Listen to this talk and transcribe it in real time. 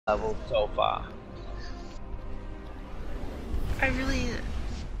level so far. I really...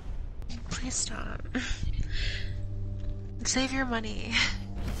 Please stop. Save your money.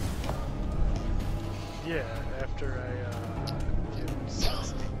 Yeah, after I, give him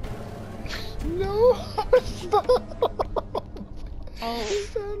 60. No! Stop! Oh.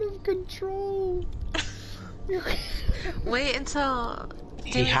 It's out of control! Wait until...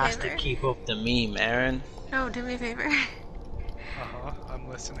 He has to keep up the meme, Aaron. No, do me a favor. Uh-huh, I'm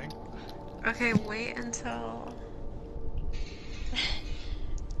listening. Okay, wait until...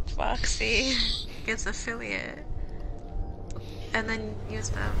 Foxy gets affiliate. And then use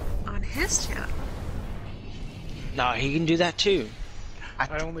them on his channel. No, he can do that too.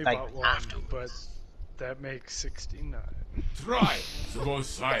 I only bought one, but that makes 69. Try the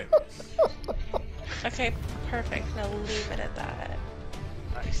Osiris. Okay, perfect. Now leave it at that.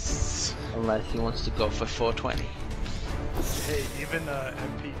 Nice. Unless he wants to go for 420. Hey, even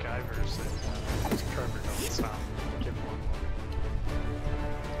MP Guyver said Trevor don't stop. Give him one more.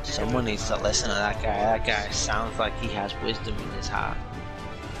 Someone needs to listen to that guy. That guy sounds like he has wisdom in his heart.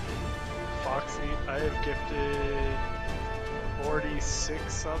 Foxy, I have gifted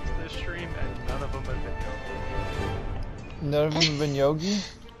 46 subs this stream, and none of them have been Yogi. None of them have been Yogi?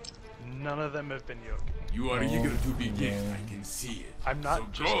 None of them have been Yogi. You are eager to begin, I can see it. I'm not So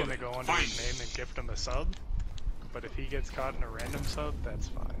just go gonna then, go under his name and gift him a sub, but if he gets caught in a random sub, that's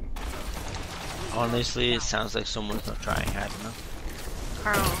fine. Honestly, it sounds like someone's not trying hard enough.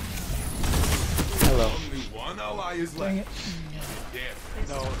 Carl. Hello. Only one ally is left. Damn.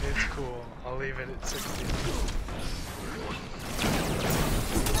 No, it's cool. I'll leave it at 60.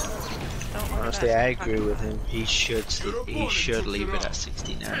 Honestly, I agree with him. He should leave it at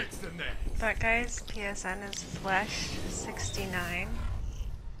 69. That guy's PSN is Flesh69.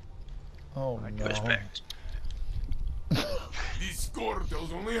 Oh no. Respect. This score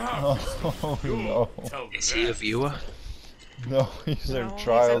tells only half. Oh no. Tell me Is he a that. viewer? No, he's their No,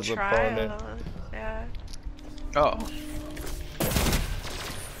 trials he's a opponent. trial. Yeah. Oh.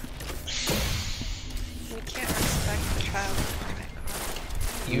 We can't respect the trial opponent,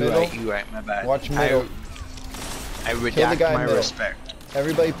 Carl. You right, my bad. Watch middle. I Kill the redact guy my middle. respect.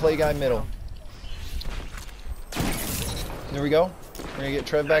 Everybody play guy middle. There we go. We're gonna get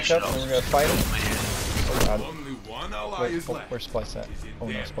Trev back up and we're gonna fight him. Oh god. Only one ally Wait, is left. where's Splice at? Oh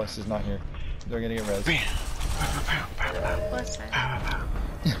no, Splice is not here. They're gonna get res. Listen,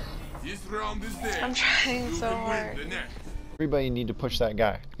 This round is there. I'm trying You so can win hard. the next. Everybody need to push that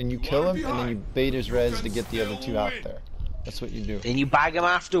guy. And you kill him and then you bait his res to get the other two out there. That's what you do. Then you bag him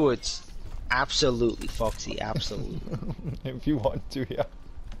afterwards. Absolutely, Foxy, absolutely. If you want to, yeah.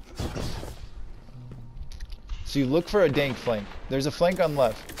 So you look for a dank flank. There's a flank on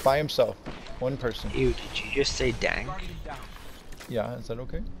left, by himself. One person. Ew, did you just say dank? Yeah, is that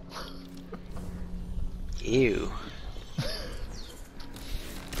okay? Ew.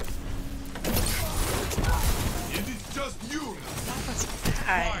 It is just you. That was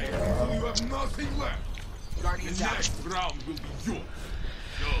bad. Until you have nothing left. The next round will be yours.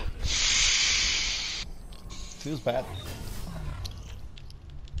 Go. Feels bad.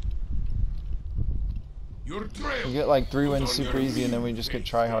 Your trail. We get like 3 wins super easy and then we just get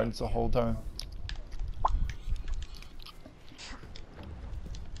tryhards the whole time.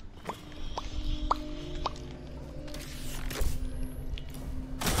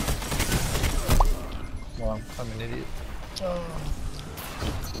 Wow, I'm an idiot.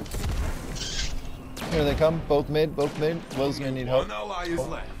 Here they come, both mid, both mid. Will's gonna need help. One ally is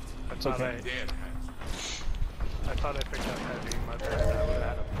left. It's okay. I thought I picked up heavy. My bad. I would have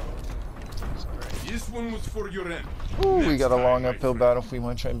had him. Sorry. This one was for your end. Ooh, we Next got a time, long my uphill friend. battle if we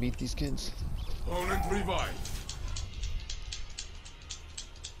want to try and beat these kids. Opponent revived.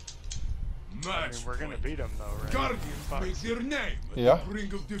 I Match mean, we're gonna point. beat him though, right? Guardians Fox. make their name at Yeah. the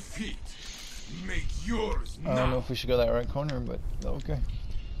brink of defeat. Make yours I don't know now. if we should go that right corner, but okay.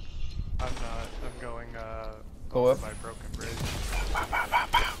 I'm not. I'm going Go over up. by Broken Bridge.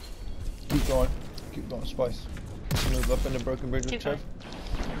 Keep going. Keep going, Spice. Move up into Broken Bridge with Keep Trev.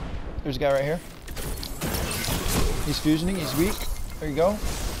 There's a guy right here. He's fusioning, he's weak. There you go.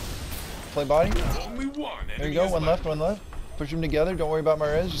 Play body. Only one. There you go, one left, one left. Push them together, don't worry about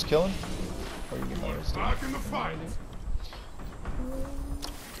my res, just kill him. Or you get my res too. Back in the fight.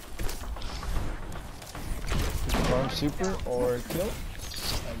 Farm super or kill?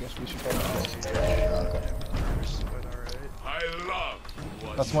 I guess we should probably kill. Okay. But alright. I love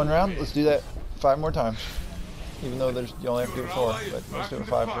what That's you one round, made. let's do that 5 more times. Even though there's you only have to do it 4, but let's do it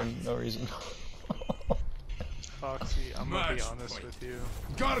 5 for no reason. Foxy, I'm gonna be Match honest point. with you.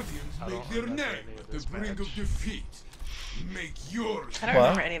 Guardians I make don't their remember name any of at the this brink match. of defeat. Make yours. I don't What?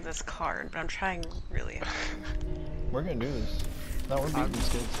 remember any of this card, but I'm trying really hard. We're gonna do this. No, we're beating these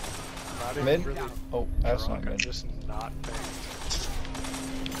kids. Not even Mid? really Oh, that's drunk, not I'm good. just not paying.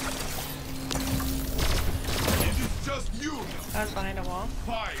 It is just you now. I was behind a wall.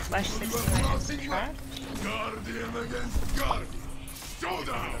 Fight Slash until you 69 have is nothing trap. left. Guardian against guardian.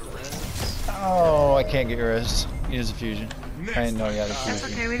 Showdown. Oh, I can't get res. He has a fusion. I didn't know he had a That's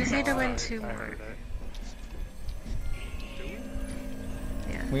fusion. okay, we just need to win 2 I more. heard it.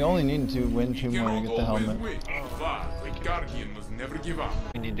 Yeah. We only need to win 2 more to Cannot get the always helmet. win, but the guardian must never give up.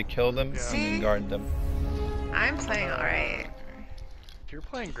 We need to kill them and then See? guard them. I'm playing alright. You're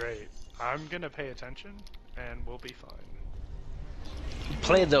playing great. I'm gonna pay attention, and we'll be fine.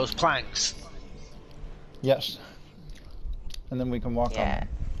 Play those planks. Yes. And then we can walk Yeah.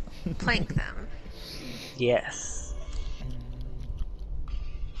 on Plank them. Yes.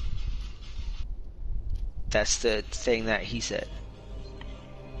 That's the thing that he said.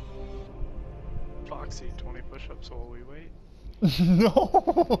 Foxy, 20 push-ups while we wait. them.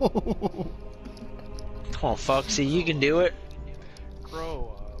 No! Come on, Foxy, you can do it.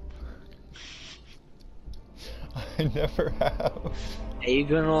 Grow up. I never have. Are you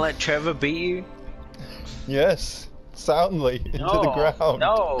gonna let Trevor beat you? Yes. Soundly. Into No, the ground.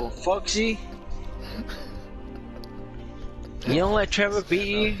 no, Foxy. You don't let Trevor beat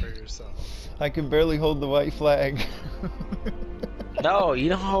you? For yourself. I can barely hold the white flag. No, you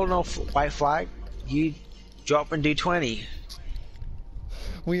don't hold no white flag. You drop and do 20.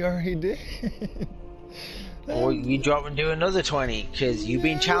 We already did. Or you drop and do another 20, because you've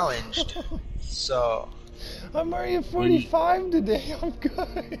been challenged. So, I'm already at 45 today. I'm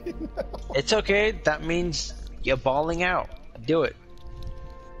good. it's okay. That means you're balling out. Do it.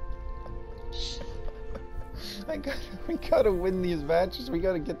 We gotta win these matches. We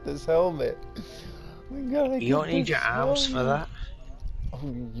gotta get this helmet. We gotta You don't need your arms for that. Oh,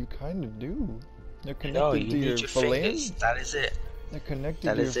 you kind of do. They're connected No, to you your need your fingers. phalanges. That is it. They're connected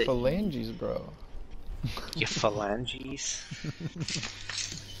That to is your it. phalanges, bro. Your phalanges. You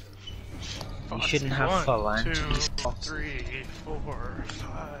Foxy, shouldn't have 1, phalanges. 2, 3, 4,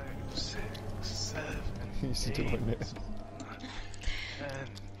 5, 6, 7, He's 8, doing it. 10,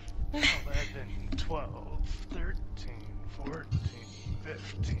 11, 12, 13, 14,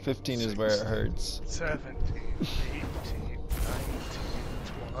 15. 15 is where it hurts. 17, 18, 19,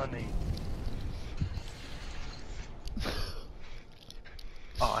 20.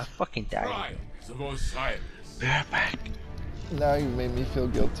 Oh, I fucking died. Rise of Osiris. Be right back. Now you made me feel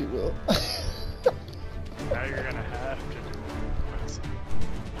guilty, Will. Now you're gonna have to do it.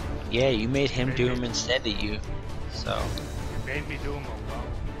 Yeah, you made him do him instead of you. So, You made me do them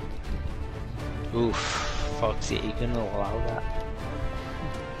alone. oof. Foxy, you gonna allow that?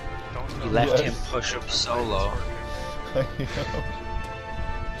 Don't You know left that him it's push up working. solo.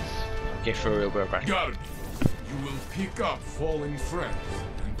 Okay, for real, we're back. Guardian, you will pick up falling friends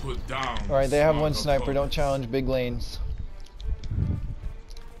and put down. Alright, they have one smart sniper. Don't opponents. challenge big lanes.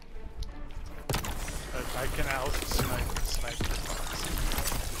 I can out-snipe the Fox.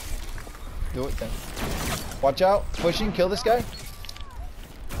 Do it then. Watch out. Pushing. Kill this guy.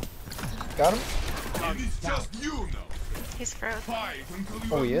 Got him? It is just you now. He's frozen. Fight until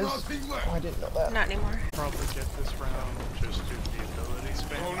you Oh, he have is? nothing Oh, I left. didn't know that. Not anymore. Probably get this round just do the ability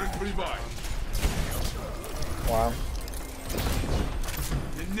spam. Opponent revived. Wow.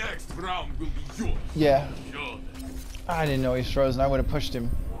 The next round will be yours. Yeah. Sure. I didn't know he was frozen. I would have pushed him.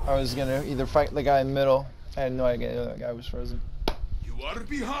 I was gonna either fight the guy in the middle. I had no idea the other guy was frozen. You are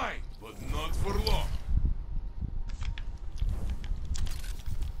behind, but not for long.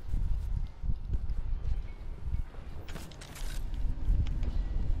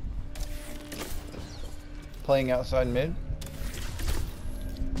 Playing outside mid.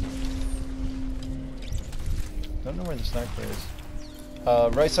 Don't know where the sniper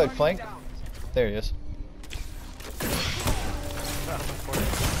is. Right side flank. There he is.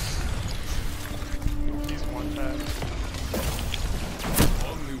 He's one tap.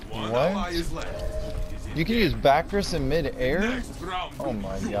 Only one What? ally is left. Is it You can use backers in mid-air? next round Oh will be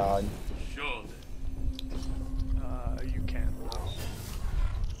my yours. god. Sure. You can't though.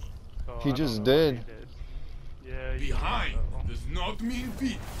 Oh, He I don't just know what did. he Yeah, you Behind can, though. does not mean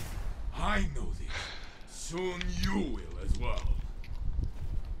beat. I know this. Soon you will as well.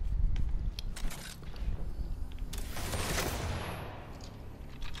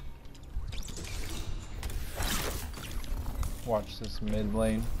 Watch this mid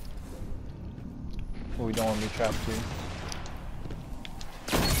lane. Oh, we don't want to be trapped too.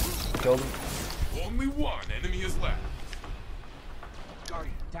 Killed him. Only one enemy is left.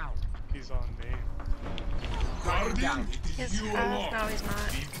 He's on me. Guardian, it His is you alone. no, he's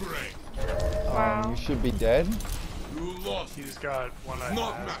not. Be brave. Wow. You should be dead. You lost. He's got one eye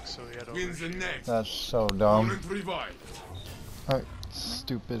Not mask, matter. so he had Wins the overshoot. next. That's so dumb. Opponent revived. Alright,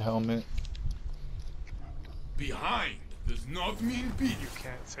 stupid helmet. Behind does not mean beat. You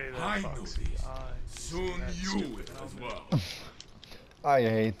can't say that, I know Foxy. this. I Soon that you stupid will as helmet. well. I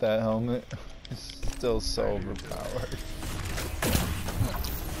hate that helmet. It's still so overpowered.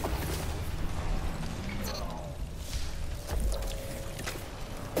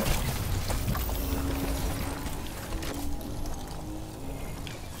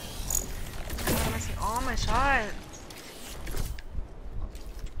 I'm missing all my shots.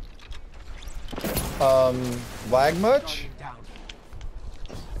 Lag much?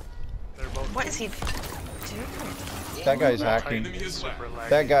 They're both What is he doing? That guy's hacking. Enemy is left. super laggy.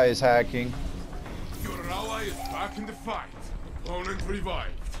 That guy is hacking. Your ally is back in the fight. Opponent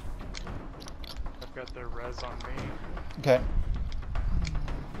revived. I've got their res on me. Okay.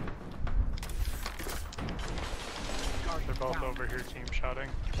 They're both over here team shotting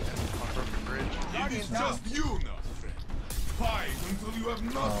and on Broken Bridge. It is just you now, friend. Fight until you have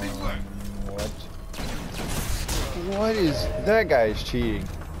nothing left. What? What is... That guy's cheating.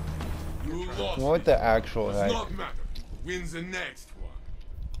 You lost. What the actual Does heck? not matter. Wins the next one.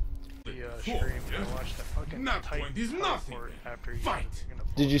 The stream, I watched that fucking That Titan point is teleport nothing. after you Fight.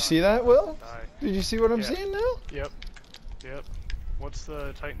 Did you see that, Will? Die. Did you see what I'm Yeah. seeing now? Yep. Yep. What's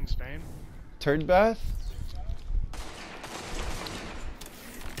the Titan's name? Turd bath?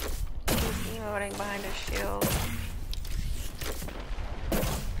 He's emoting behind his shield.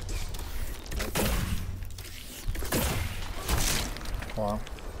 Wow.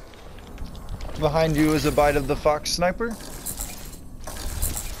 Behind you is a bite of the fox sniper.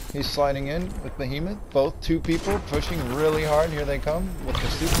 He's sliding in with Behemoth. Both two people pushing really hard. Here they come with the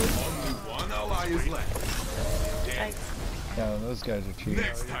super. Only one ally is left. Like, Yeah, those guys are cheating.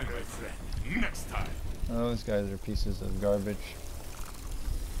 Next time, my friend. Next time. Those guys are pieces of garbage.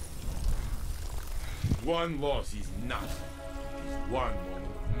 One loss is nothing. It is one more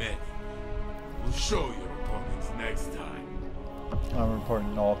of many. We'll show your opponents next time. I'm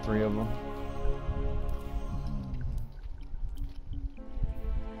reporting all three of them.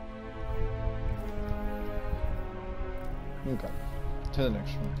 Okay, to the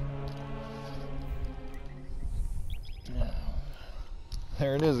next one.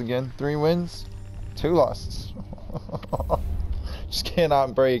 There it is again. 3 wins, 2 losses. Just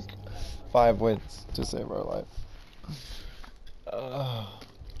cannot break 5 wins to save our life.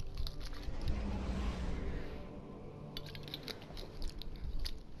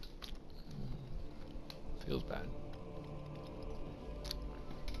 Feels bad.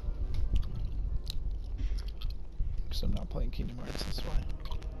 Because I'm not playing Kingdom Hearts, that's why.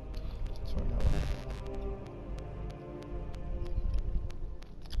 That's why I'm not.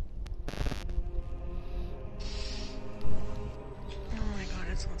 oh my god,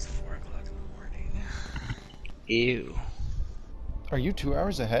 it's almost 4 o'clock in the morning. Ew. Are you 2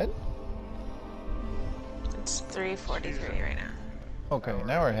 hours ahead? It's 3:43 right now. Okay, an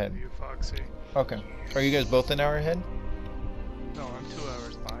hour ahead. You, Foxy. Okay. Are you guys both an hour ahead? No, I'm 2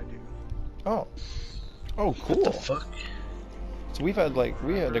 hours behind you. Oh. Oh, cool. Fuck. So we had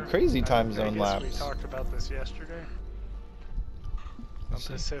a crazy time zone We lapse. talked about this yesterday. I'm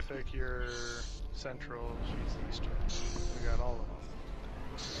see. Pacific, you're Central, she's Eastern. We got all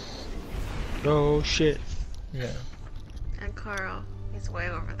of them. Oh shit. Yeah. And Carl, he's way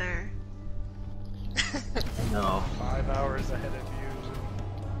over there. No. 5 hours ahead of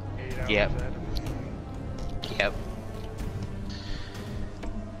you, 8 hours Yep. ahead of me. Yep.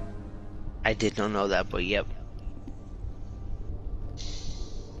 I did not know that, but yep.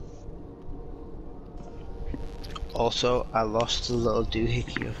 Also, I lost a little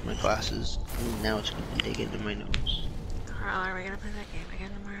doohickey of my glasses, and now it's gonna be digging into my nose. Carl, are we gonna play that game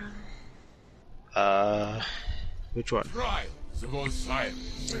again tomorrow? Which one? Trial. So go silent.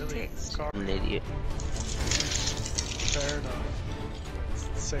 Really? takes- Carl? I'm an idiot. Fair enough. It's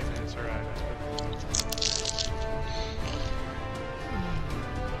the same answer I had.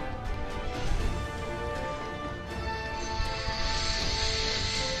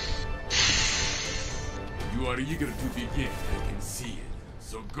 You are eager to begin, I can see it.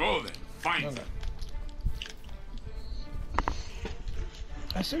 So go then, find Okay. them.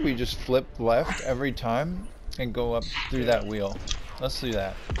 I say we just flip left every time and go up through that wheel. Let's do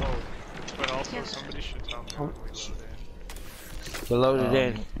that. Oh, but also somebody should tell me when we load in. We're loaded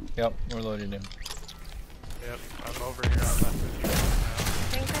in. Yep, we're loaded in. Yep, I'm over here on left with you right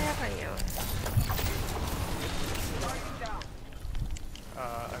I think I have a you. now.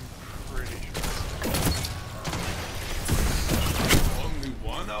 I'm pretty sure.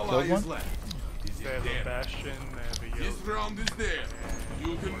 one ally Killed is one? left. Is They it have a damage? bastion, they have a This yoke round is there.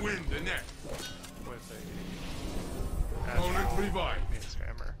 You can win the next. with a Opponent astral revived. Igneous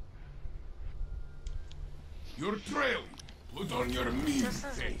hammer. You're trailing. Put on your mean This is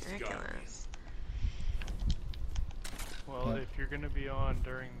face, guy. ridiculous. Well, Yeah. if you're gonna be on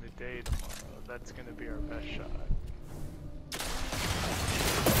during the day tomorrow, that's gonna be our best shot.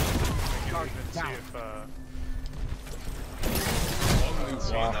 We can even see if Only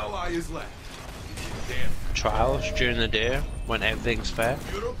one ally is left. Is it damage? Trials during the day when everything's fair.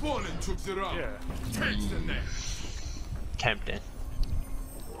 Your opponent took the round. yeah. Take the next. Tempting.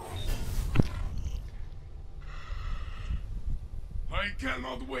 I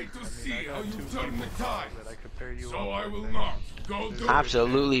cannot wait to I see mean, I how got you two turn the people tide. that I could pair you So up I with will and not. Go there's do a it.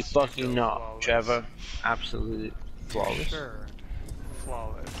 Absolutely chance you fucking go not, flawless. Trevor. Absolutely flawless. Sure.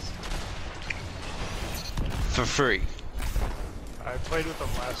 Flawless. For free. I played with them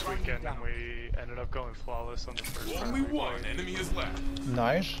last weekend and we ended up going flawless on the first round. Only we one played. enemy is left.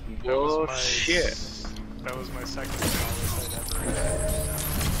 Nice. That was Oh my shit. That was my second flawless I'd ever had.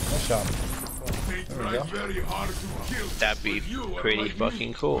 Nice job. They There we try go. very hard to kill. That'd be but you are pretty like fucking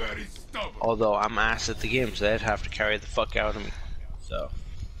me, cool. very stubborn. Although I'm ass at the game, so they'd have to carry the fuck out of me. So.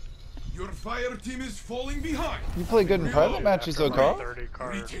 Your fire team is falling behind. You play good in private matches though, After Carl? my 30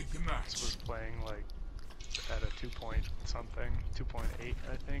 card Retake the match. was playing like at a 2 point something, 2.8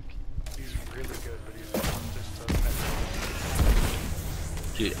 I think. He's really good, but he's just a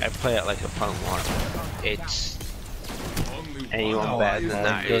Dude, I play it like a punk one. It's Only one anyone ally better is than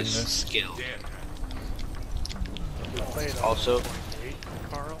left. that is goodness. skill. Damn. we played on Also- 0.8,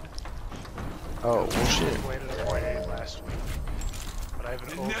 Carl. Oh, well We shit. played at a 0.8 last week. But I have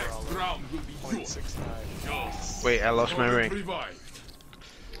The an next overall of round will be yours. 0.69. Yours. Wait, I lost my Opponent ring. revived.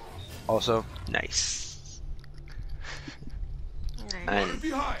 Also, nice. Nice. And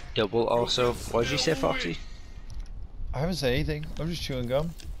double also. What did you say, Foxy? I haven't said anything. I'm just chewing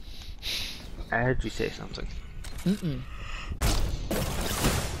gum. I heard you say something. Mm-mm.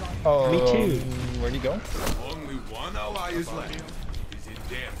 Oh, Me too. Where'd he go? Only one ally is left. Is it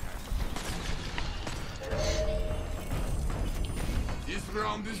damage? This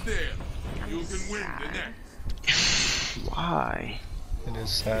round is there. You can win the next. Why? It is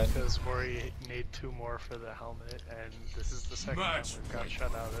sad. Because we need 2 more for the helmet, and this is the second Match time we've got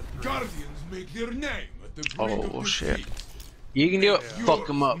shut out at 3. Guardians make their name at the brink Oh of shit. defeat. You can do it. Yeah. Fuck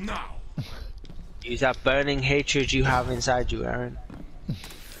them up. Now. Use that burning hatred you have inside you, Aaron.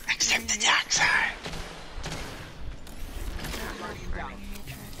 Accept the dark side.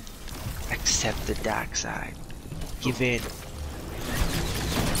 Accept the dark side. Give in.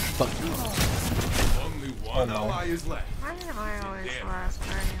 Fuck you. Only one no. ally is left. Why am I always the Damn. last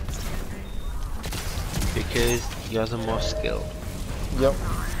guardian standing? Because you're the more skilled. Yep.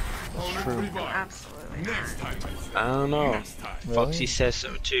 Opponent true. revived. Absolutely. Next time, I say. I don't know. Next time. Really? Foxy says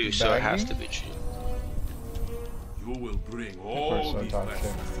so too, so it has to be true. You will bring course all I these talk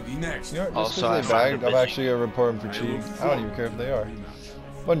lessons to the next. You know what? Just Also, I because they found bagged, a I'm bitch. actually gonna report them for cheating. I don't even care if they are.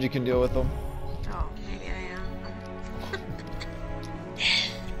 Bungie can deal with them. Oh, maybe I am.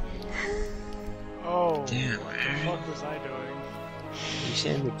 Oh, Damn, what man. the fuck was I doing? You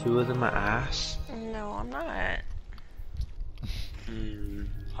saying the 2 of them are ass? No, I'm not. Hmm.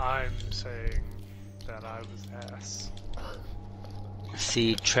 I'm saying that I was ass.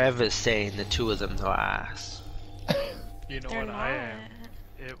 See, Trevor's saying the 2 of them are ass. You know They're what not. I am?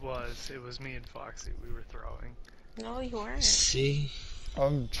 It was me and Foxy. We were throwing. No, you weren't. See?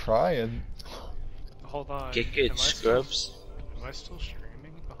 I'm trying. Hold on. Get good, am I still- scrubs. Am I still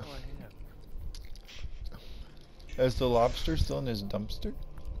streaming? Oh, I am. Is the lobster still in his dumpster?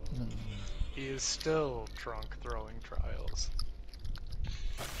 He is still drunk throwing trials.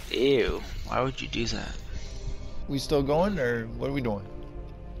 Ew. Why would you do that? We still going, or what are we doing?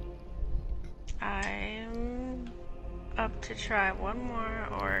 I'm up to try one more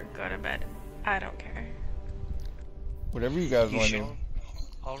or go to bed. I don't care. Whatever you guys You want to should- do.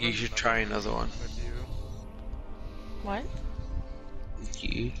 I'll You run should try another one. with you. What?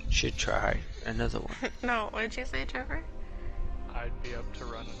 You should try another one. No, what did you say, Trevor? I'd be up to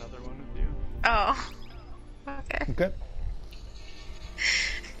run another one with you. Oh. Okay. Okay.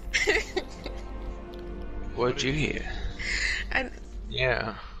 What'd you hear? I,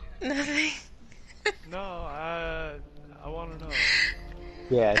 Yeah. nothing. No, I want to know.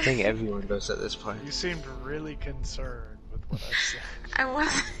 Yeah, I think everyone does at this point. You seemed really concerned with what I said. I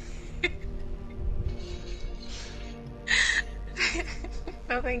wasn't.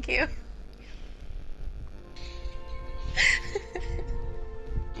 No, thank you.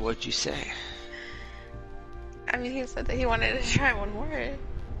 What'd you say? I mean, he said that he wanted to try one more.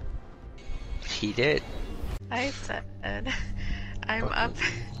 He did. I said, I'm Okay. up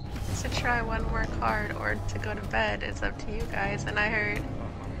to try one more card or to go to bed. It's up to you guys. And I heard...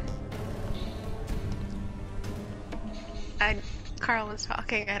 Carl was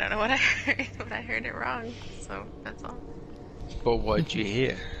talking. I don't know what I heard, but I heard it wrong. So, that's all. But what'd you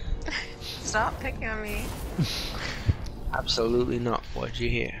hear? Stop picking on me. Absolutely not. What'd you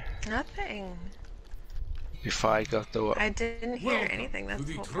hear? Nothing. Before I got the... I didn't hear Welcome anything. That's to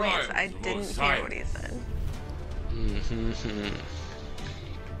the the whole point. trials I of didn't hear what he Osiris. said.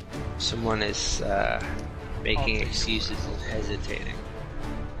 Someone is making take your excuses and hesitating.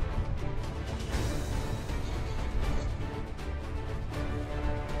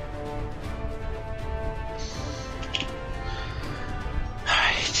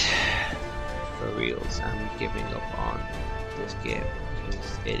 Alright. For reals, I'm giving up on this game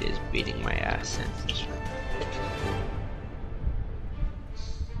because it is beating my ass since this round.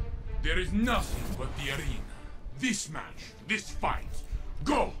 There is nothing but the arena. This match, this fight.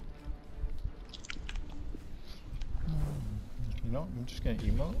 Go! You know, I'm just gonna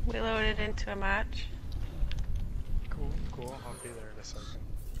emote. We loaded into a match. Cool, cool. I'll be there in a second.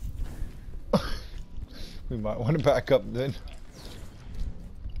 We might want to back up then.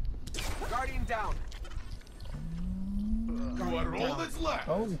 Guardian down. You are all that's left.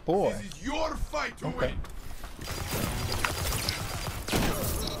 Oh boy. This is your fight to Okay. win.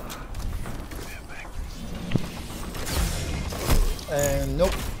 And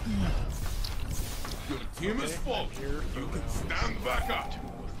nope. Your team is falling. You can stand back up.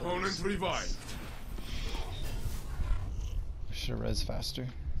 Opponent revived. I should have res faster.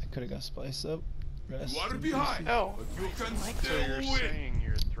 I could have got splice up. Rest. You are behind, Oh. but you can So still you're win. saying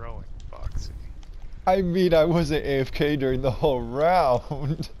you're throwing, Foxy. I mean, I wasn't AFK during the whole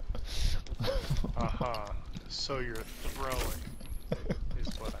round. Aha. So you're throwing,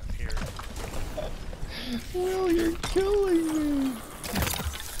 is what I'm hearing. Will, you're killing me.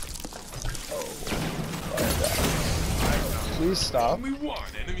 Oh, please stop. Only one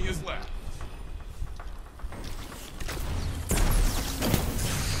enemy is left.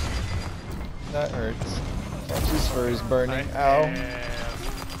 That hurts. Foxy's fur is burning. I Ow. am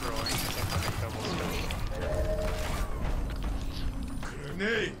throwing something double special.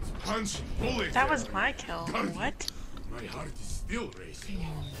 Grenades, punching, bullets. That was my kill. Guardian. What? My heart is still racing.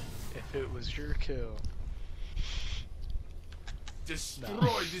 If it was your kill,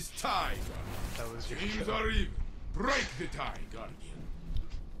 Destroy this tie. that was your Teams kill. are even. Break the tie, Guardian.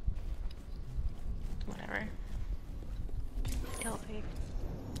 Whatever. Kill me.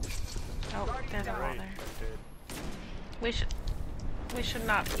 Oh, there's a wall Right, there. I did. We should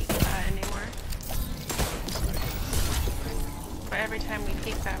not peek that anymore. But every time we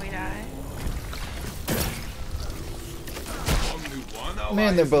peek that, we die. Only one ally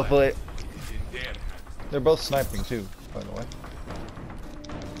Man, they're is both left. lit. It's in their hands. They're both sniping too, by the way.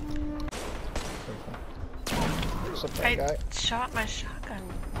 What's up, that I guy? shot my shotgun.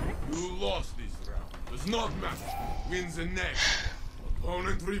 What? You lost this round. Does not matter. Wins the next.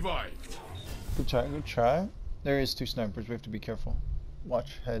 Opponent revived. Good try, good try. There is two snipers, we have to be careful.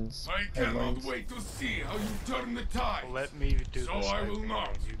 Watch heads. I cannot headlights. wait to see how you turn the tide. Let me do So the I will sniping not.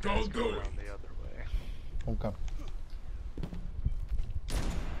 and you Go guys do go it. around the other way. Okay.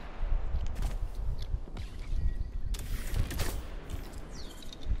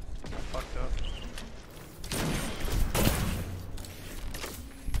 I fucked up.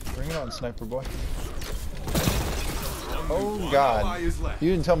 Bring it on, sniper boy. Only Oh one god. ally is left.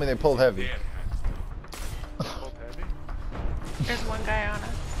 You didn't tell me they pulled heavy. Their hands. Hold heavy. There's one guy on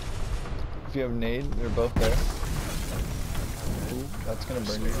us. If you have nade, they're both there. Ooh, that's gonna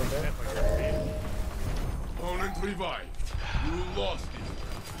burn you right there. Like a beam. Opponent revived. You lost this round.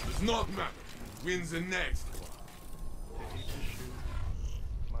 Does not matter. Wins the next one. Did he just shoot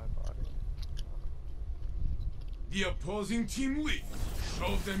my body? The opposing team leads.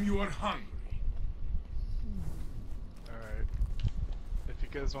 Show them you are hungry. Alright. If you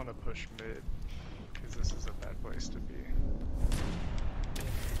guys want to push mid, because this is a bad place to be.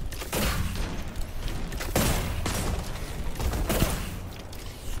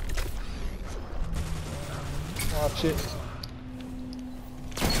 Watch it.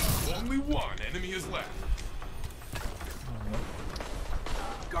 Only one enemy is left.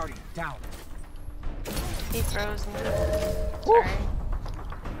 Guardian down. He throws me. Sorry.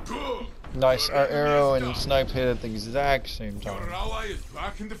 Good. Nice. Your Our enemy arrow is and down. snipe hit at the exact same Your time. ally is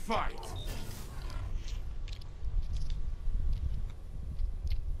back in the fight.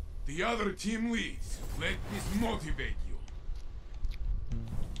 The other team leads. Let this motivate you.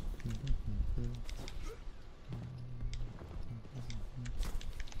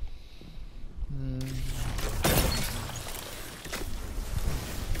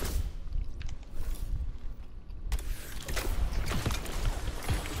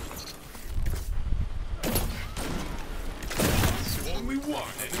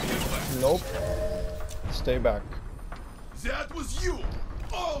 one enemy left. Nope. Stay back. That was you!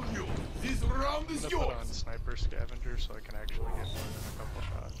 All you! This round I'm is gonna put on yours! Sniper Scavenger so I can actually get more than a couple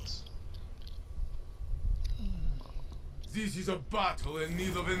shots. This is a battle in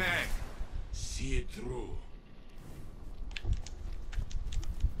need of an end. See it through.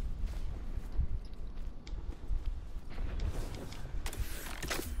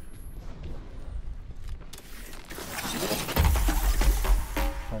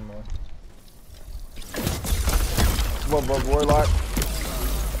 One more. Whoa, Warlock.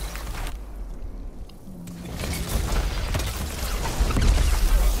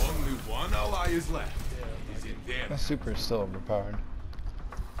 Only one ally is left. Is it there? My super is still overpowered.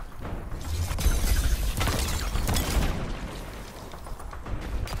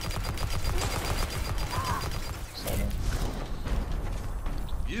 Exciting.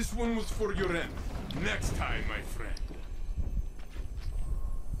 This one was for your end. Next time, my friend.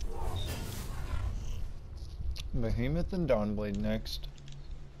 Behemoth and Dawnblade next.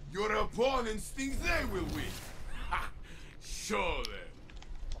 Your opponents think they will win. Ha! Show them.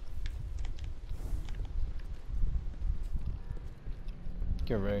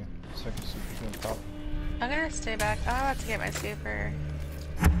 Get ready. Second super's gonna pop. I'm gonna stay back. I'm about to get my super.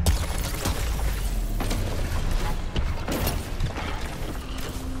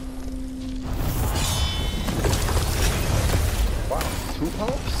 Wow, 2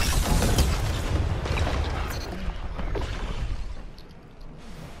 pops?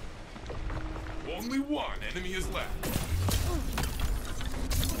 Only one enemy is left.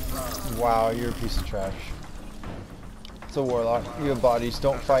 Wow, you're a piece of trash. It's a Warlock. You have bodies.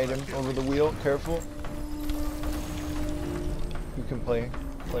 Don't fight him over the wheel. Careful. You can play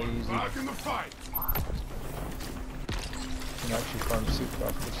easy. Back in the fight. You can actually farm super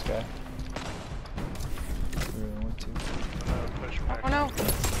off this guy. If you really want to. Push back. Oh no!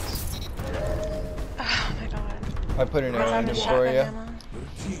 Oh my god. I put an arrow in him for you.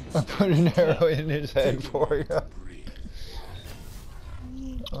 I put an arrow in his head for you.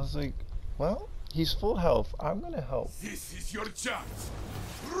 I was like, well, he's full health. I'm gonna help. This is your chance.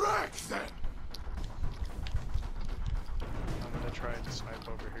 Wreck them. I'm gonna try and snipe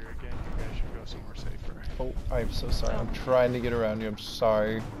over here again. You guys should go somewhere safer. Oh, I'm so sorry. I'm trying to get around you. I'm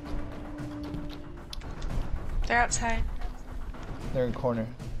sorry. They're outside. They're in corner.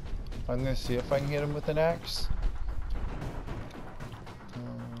 I'm gonna see if I can hit him with an axe.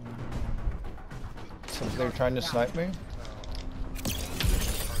 So they're trying to snipe me.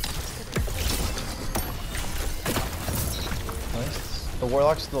 Nice. The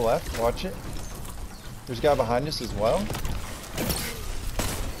Warlock's to the left. Watch it. There's a guy behind us as well.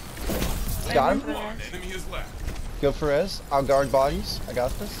 Got him. One enemy is left. Go for Rez. I'll guard bodies. I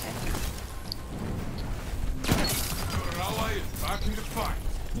got this. Your ally is back in the fight.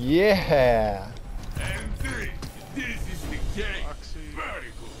 Yeah. And 3. This is the game. Foxy.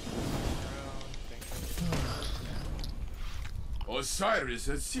 Very good. Around, Osiris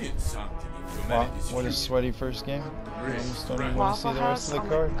has seen something in Wow, humanity's what a future. sweaty first game. I almost don't even want to see Waffle the rest House? of the Oh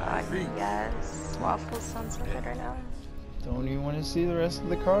card. my god, yes. Waffles sounds so good right now. Don't even want to see the rest of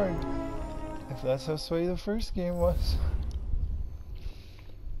the card. If that's how sweaty the first game was.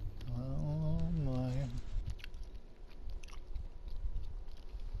 Oh my.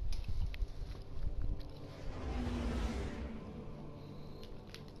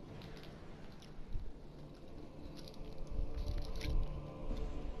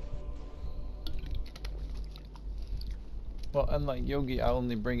 Well, unlike Yogi, I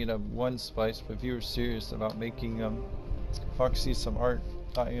only bring it up one Splice, but if you were serious about making Foxy some art,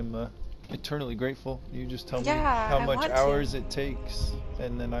 I am eternally grateful. You just tell me Yeah, how I much want to. hours it takes,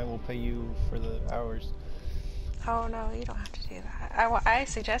 and then I will pay you for the hours. Oh no, you don't have to do that. I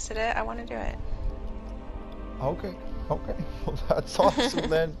suggested it. I want to do it. Okay, okay. Well, that's awesome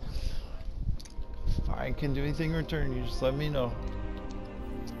then. If I can do anything in return, you just let me know.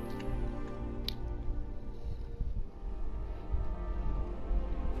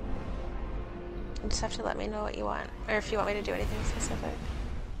 You just have to let me know what you want, or if you want me to do anything specific.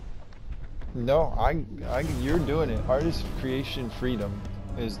 No, you're doing it. Artist creation freedom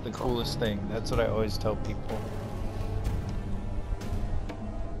is the coolest thing. That's what I always tell people.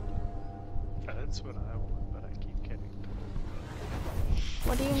 that's what I want, but I keep getting told.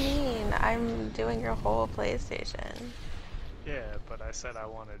 What do you mean? I'm doing your whole PlayStation. Yeah, but I said I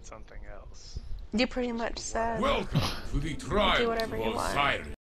wanted something else. You pretty much said. Welcome to the trial whatever of you want. Osiris.